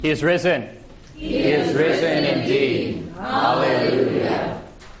He is risen. He is risen indeed. Hallelujah.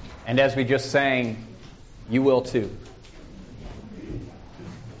 And as we just sang, you will too.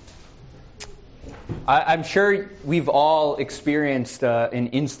 I'm sure we've all experienced an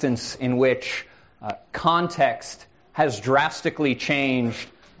instance in which context has drastically changed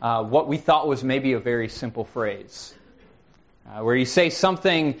what we thought was maybe a very simple phrase. Where you say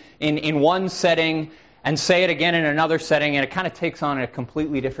something in one setting and say it again in another setting, and it kind of takes on a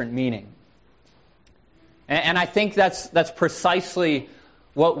completely different meaning. And I think that's precisely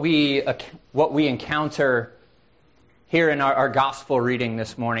what we encounter here in our gospel reading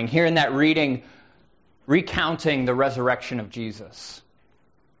this morning. Here in that reading, recounting the resurrection of Jesus.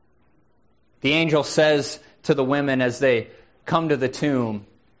 The angel says to the women as they come to the tomb,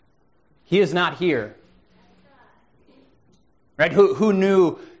 "He is not here." Right? Who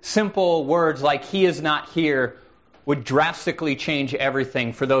knew simple words like "He is not here" would drastically change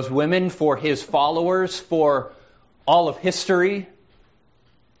everything for those women, for His followers, for all of history,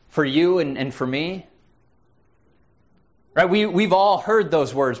 for you and for me? Right? We've all heard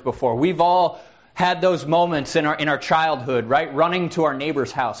those words before. We've all had those moments in our childhood, right? Running to our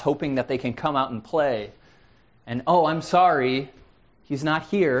neighbor's house, hoping that they can come out and play. And, "Oh, I'm sorry, he's not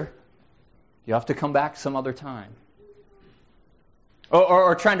here. You have to come back some other time."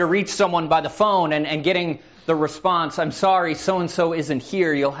 Or trying to reach someone by the phone and getting the response, "I'm sorry, so-and-so isn't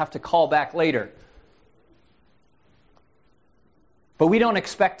here. You'll have to call back later." But we don't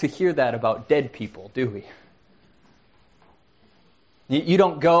expect to hear that about dead people, do we? You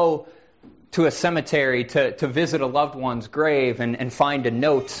don't go to a cemetery to visit a loved one's grave and find a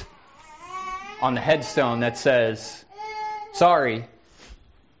note on the headstone that says, "Sorry,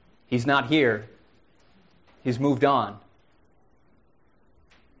 he's not here. He's moved on."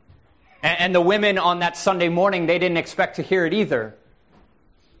 And the women on that Sunday morning, they didn't expect to hear it either.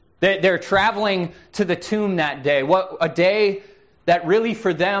 They're traveling to the tomb that day. A day that really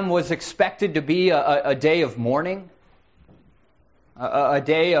for them was expected to be a day of mourning, a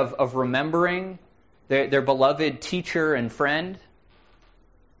day of remembering their beloved teacher and friend.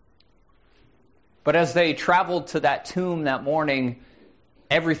 But as they traveled to that tomb that morning,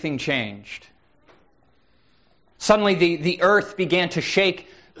 everything changed. Suddenly the earth began to shake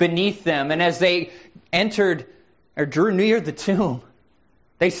beneath them, and as they entered or drew near the tomb,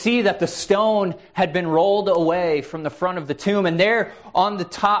 they see that the stone had been rolled away from the front of the tomb, and there on the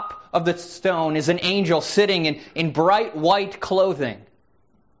top of the stone is an angel sitting in bright white clothing.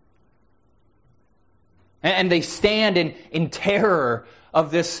 And they stand in terror of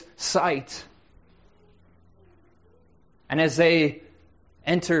this sight. And as they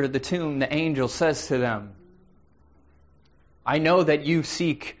enter the tomb, the angel says to them, "I know that you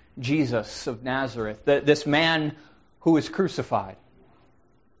seek Jesus of Nazareth, this man who was crucified.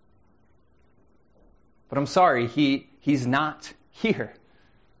 But I'm sorry, he's not here.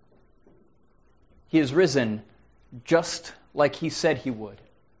 He is risen just like he said he would."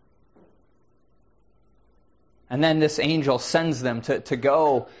 And then this angel sends them to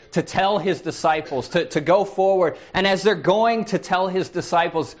go, to tell his disciples, to go forward. And as they're going to tell his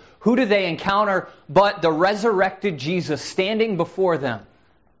disciples, who do they encounter but the resurrected Jesus standing before them?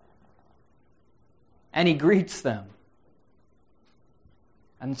 And he greets them.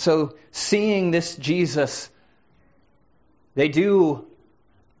 And so, seeing this Jesus, they do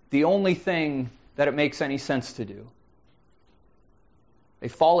the only thing that it makes any sense to do. They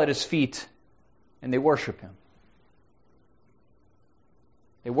fall at his feet and they worship him.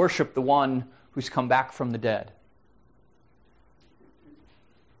 They worship the one who's come back from the dead.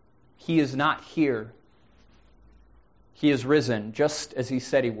 He is not here. He is risen, just as he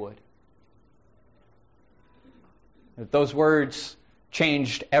said he would. Those words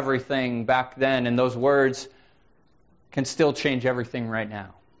changed everything back then, and those words can still change everything right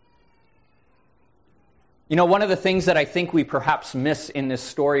now. You know, one of the things that I think we perhaps miss in this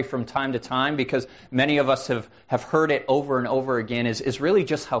story from time to time, because many of us have heard it over and over again, is really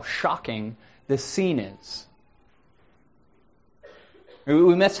just how shocking this scene is.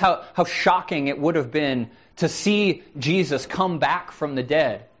 We miss how shocking it would have been to see Jesus come back from the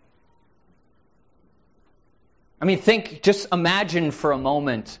dead. I mean, just imagine for a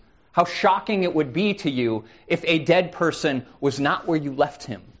moment how shocking it would be to you if a dead person was not where you left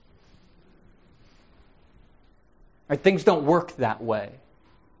him. Right? Things don't work that way.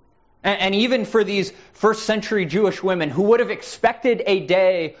 And even for these first century Jewish women who would have expected a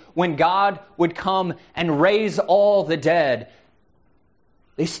day when God would come and raise all the dead,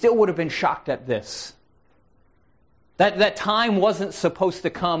 they still would have been shocked at this. That time wasn't supposed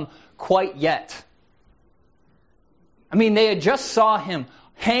to come quite yet. I mean, they had just saw him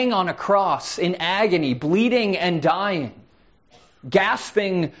hang on a cross in agony, bleeding and dying,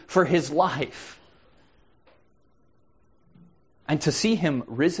 gasping for his life. And to see him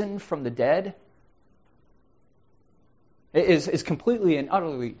risen from the dead is completely and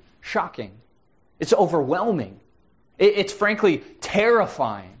utterly shocking. It's overwhelming. It's frankly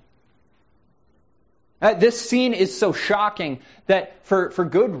terrifying. This scene is so shocking that for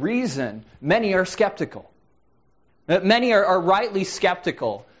good reason, many are skeptical. Many are rightly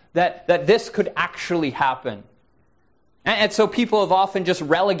skeptical that this could actually happen. And so people have often just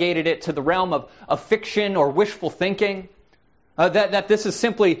relegated it to the realm of fiction or wishful thinking, that this is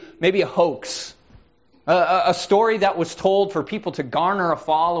simply maybe a hoax, a story that was told for people to garner a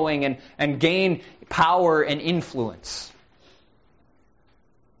following and gain power and influence.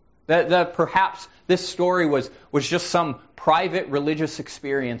 That perhaps this story was just some private religious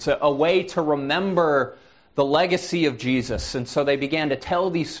experience, a way to remember the legacy of Jesus. And so they began to tell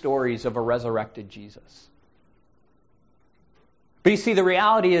these stories of a resurrected Jesus. But you see, the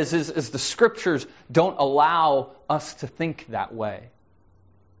reality is the Scriptures don't allow us to think that way.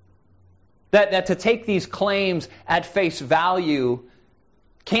 That to take these claims at face value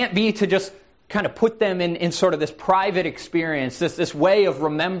can't be to just kind of put them in sort of this private experience, this way of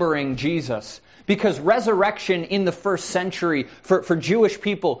remembering Jesus. Because resurrection in the first century for Jewish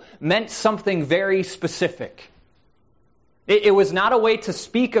people meant something very specific. It was not a way to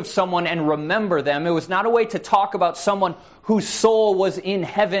speak of someone and remember them. It was not a way to talk about someone whose soul was in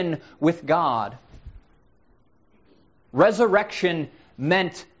heaven with God. Resurrection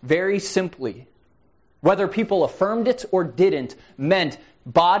meant very simply, whether people affirmed it or didn't, meant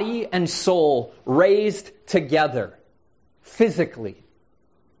body and soul raised together, physically.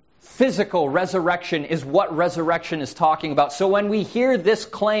 Physical resurrection is what resurrection is talking about. So when we hear this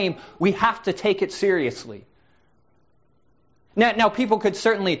claim, we have to take it seriously. Now people could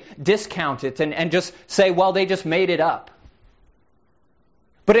certainly discount it and just say, well, they just made it up.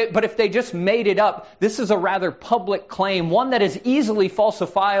 But if they just made it up, this is a rather public claim, one that is easily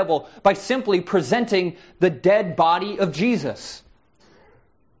falsifiable by simply presenting the dead body of Jesus.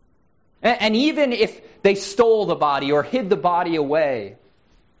 And even if they stole the body or hid the body away,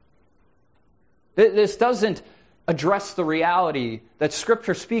 this doesn't address the reality that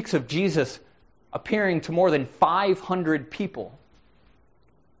Scripture speaks of Jesus appearing to more than 500 people.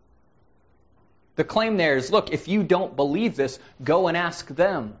 The claim there is, look, if you don't believe this, go and ask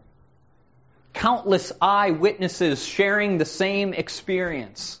them. Countless eyewitnesses sharing the same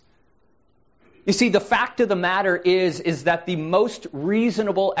experience. You see, the fact of the matter is that the most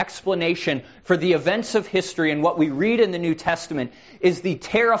reasonable explanation for the events of history and what we read in the New Testament is the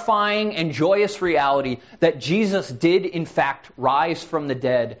terrifying and joyous reality that Jesus did, in fact, rise from the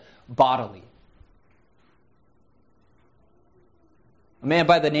dead bodily. A man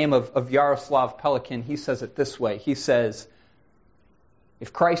by the name of Yaroslav Pelikan, he says it this way. He says,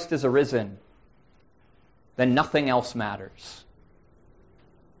 if Christ is arisen, then nothing else matters.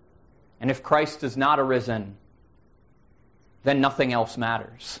 And if Christ is not arisen, then nothing else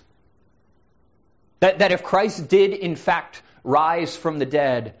matters. That if Christ did in fact rise from the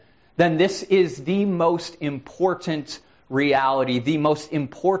dead, then this is the most important reality, the most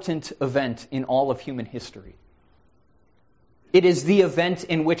important event in all of human history. It is the event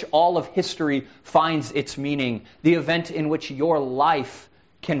in which all of history finds its meaning, the event in which your life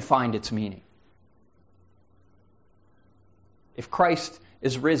can find its meaning. If Christ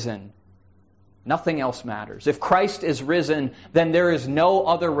is risen, nothing else matters. If Christ is risen, then there is no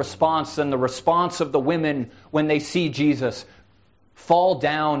other response than the response of the women when they see Jesus. Fall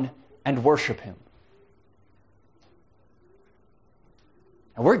down and worship Him.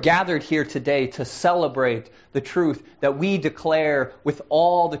 And we're gathered here today to celebrate the truth that we declare with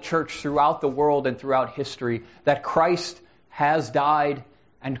all the church throughout the world and throughout history, that Christ has died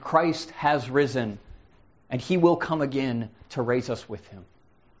and Christ has risen, and He will come again to raise us with Him.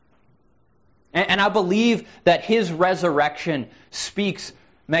 And I believe that His resurrection speaks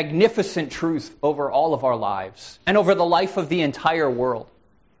magnificent truth over all of our lives and over the life of the entire world.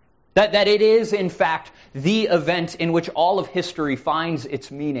 That it is, in fact, the event in which all of history finds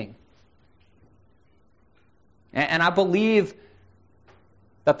its meaning. And I believe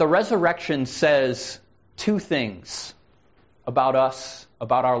that the resurrection says two things about us,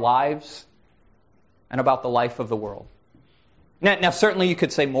 about our lives, and about the life of the world. Now, certainly you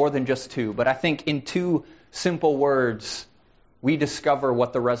could say more than just two, but I think in two simple words, we discover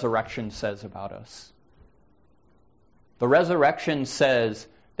what the resurrection says about us. The resurrection says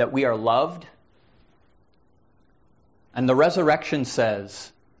that we are loved, and the resurrection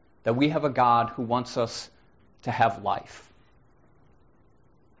says that we have a God who wants us to have life.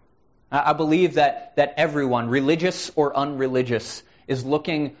 I believe that everyone, religious or unreligious, is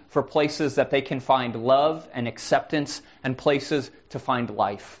looking for places that they can find love and acceptance and places to find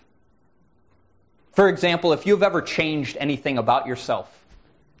life. For example, if you've ever changed anything about yourself,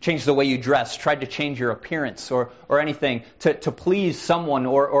 changed the way you dress, tried to change your appearance or anything to please someone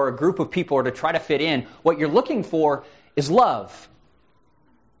or a group of people or to try to fit in, what you're looking for is love.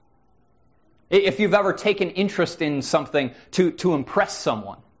 If you've ever taken interest in something to impress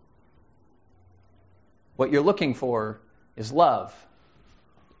someone, what you're looking for is love.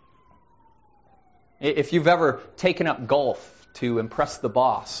 If you've ever taken up golf to impress the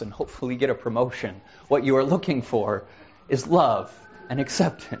boss and hopefully get a promotion, what you are looking for is love and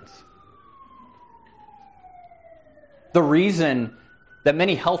acceptance. The reason that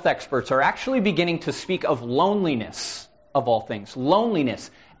many health experts are actually beginning to speak of loneliness, of all things,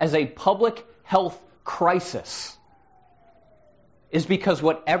 loneliness as a public health crisis, is because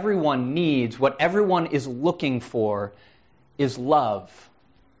what everyone needs, what everyone is looking for, is love.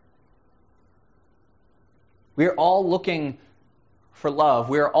 We're all looking for love.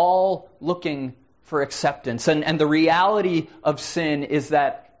 We're all looking for acceptance. And the reality of sin is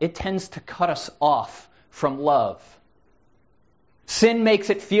that it tends to cut us off from love. Sin makes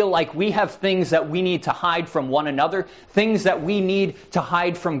it feel like we have things that we need to hide from one another, things that we need to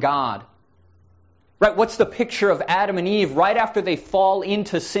hide from God. Right? What's the picture of Adam and Eve right after they fall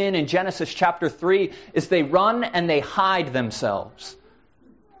into sin in Genesis chapter 3 is they run and they hide themselves.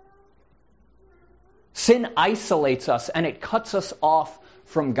 Sin isolates us and it cuts us off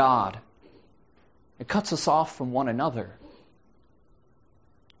from God. It cuts us off from one another.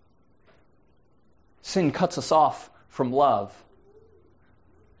 Sin cuts us off from love.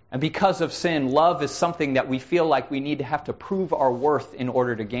 And because of sin, love is something that we feel like we need to have to prove our worth in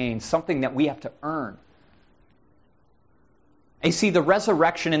order to gain, something that we have to earn. And you see, the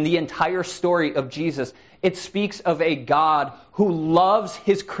resurrection and the entire story of Jesus, it speaks of a God who loves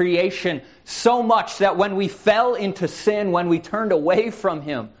His creation so much that when we fell into sin, when we turned away from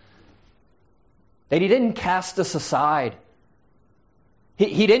Him, that He didn't cast us aside.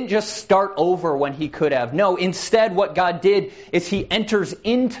 He didn't just start over when He could have. No, instead what God did is He enters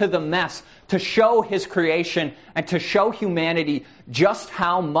into the mess to show His creation and to show humanity just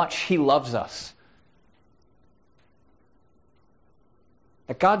how much He loves us.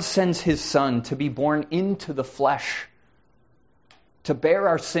 That God sends His Son to be born into the flesh, to bear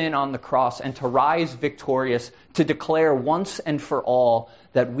our sin on the cross and to rise victorious, to declare once and for all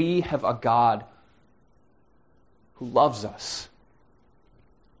that we have a God who loves us.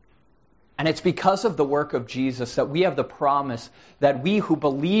 And it's because of the work of Jesus that we have the promise that we who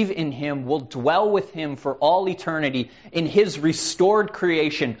believe in Him will dwell with Him for all eternity in His restored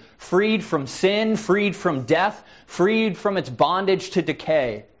creation, freed from sin, freed from death, freed from its bondage to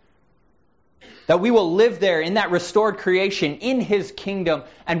decay. That we will live there in that restored creation, in His kingdom,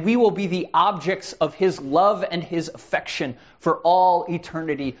 and we will be the objects of His love and His affection for all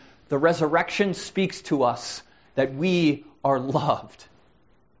eternity. The resurrection speaks to us that we are loved.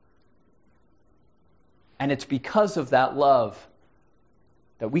 And it's because of that love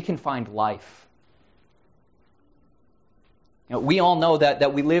that we can find life. You know, we all know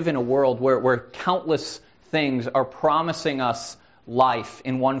that we live in a world where countless things are promising us life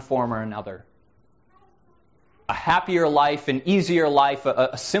in one form or another. A happier life, an easier life,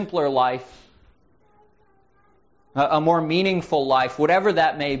 a simpler life, a more meaningful life, whatever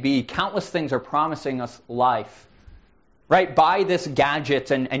that may be. Countless things are promising us life. Right? Buy this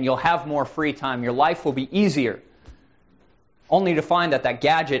gadget and you'll have more free time. Your life will be easier. Only to find that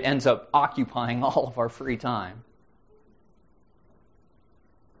gadget ends up occupying all of our free time.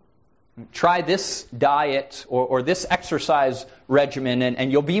 Try this diet or this exercise regimen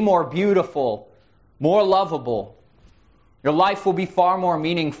and you'll be more beautiful, more lovable. Your life will be far more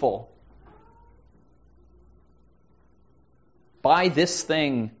meaningful. Buy this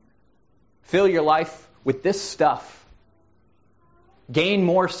thing. Fill your life with this stuff. Gain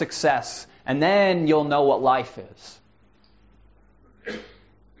more success, and then you'll know what life is.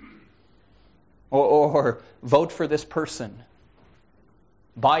 Or vote for this person.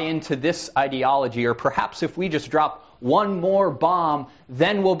 Buy into this ideology, or perhaps if we just drop one more bomb,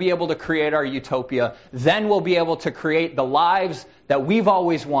 then we'll be able to create our utopia. Then we'll be able to create the lives that we've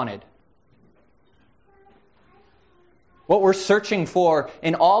always wanted. What we're searching for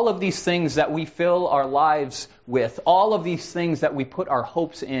in all of these things that we fill our lives with, all of these things that we put our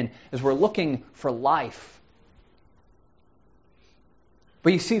hopes in, is we're looking for life.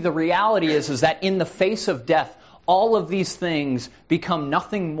 But you see, the reality is that in the face of death, all of these things become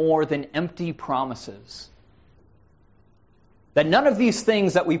nothing more than empty promises. That none of these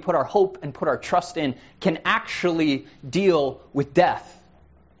things that we put our hope and put our trust in can actually deal with death.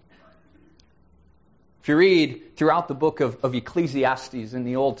 If you read throughout the book of Ecclesiastes in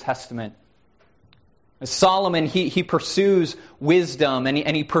the Old Testament, Solomon, he pursues wisdom, and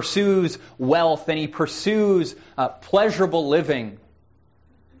he pursues wealth, and he pursues pleasurable living.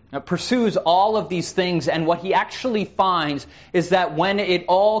 Pursues all of these things, and what he actually finds is that when it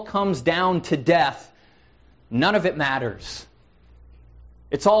all comes down to death, none of it matters.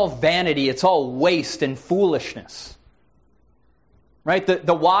 It's all vanity, it's all waste and foolishness. Right?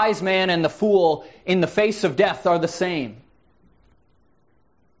 The wise man and the fool in the face of death are the same.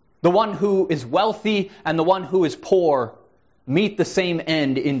 The one who is wealthy and the one who is poor meet the same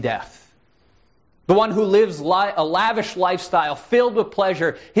end in death. The one who lives a lavish lifestyle filled with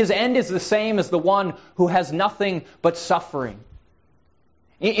pleasure, his end is the same as the one who has nothing but suffering.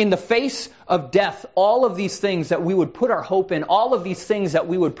 In the face of death, all of these things that we would put our hope in, all of these things that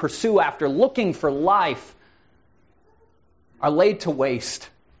we would pursue after looking for life, are laid to waste.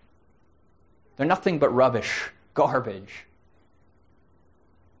 They're nothing but rubbish, garbage.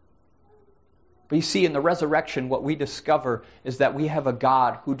 But you see, in the resurrection, what we discover is that we have a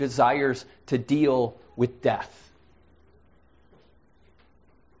God who desires to deal with death.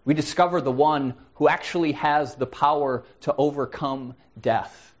 We discover the one who actually has the power to overcome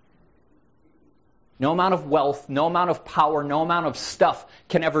death. No amount of wealth, no amount of power, no amount of stuff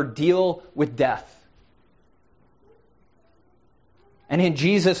can ever deal with death. And in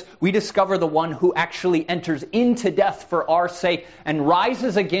Jesus, we discover the one who actually enters into death for our sake and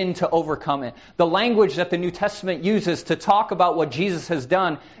rises again to overcome it. The language that the New Testament uses to talk about what Jesus has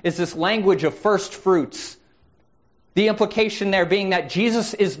done is this language of first fruits. The implication there being that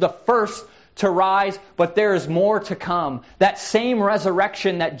Jesus is the first to rise, but there is more to come. That same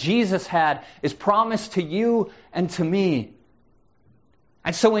resurrection that Jesus had is promised to you and to me.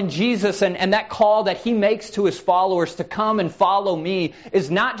 And so in Jesus, and that call that He makes to His followers to come and follow me,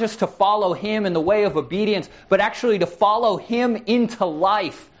 is not just to follow Him in the way of obedience, but actually to follow Him into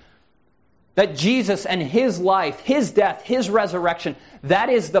life. That Jesus and His life, His death, His resurrection, that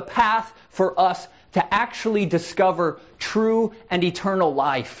is the path for us to actually discover true and eternal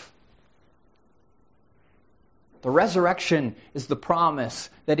life. The resurrection is the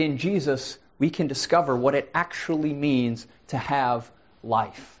promise that in Jesus we can discover what it actually means to have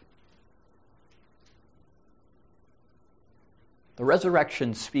life. The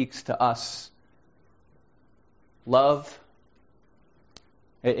resurrection speaks to us love.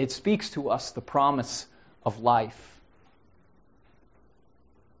 It speaks to us the promise of life.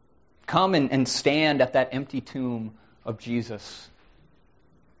 Come and stand at that empty tomb of Jesus.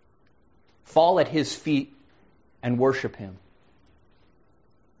 Fall at His feet and worship Him.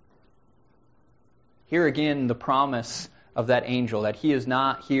 Here again, the promise of that angel, that He is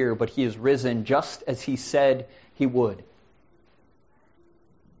not here, but He is risen just as He said He would.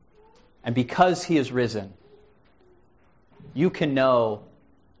 And because He is risen, you can know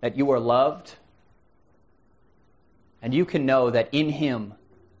that you are loved, and you can know that in Him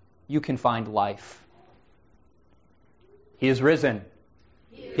you can find life. He is risen.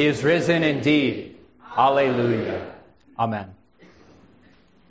 He is risen indeed. Hallelujah. Amen.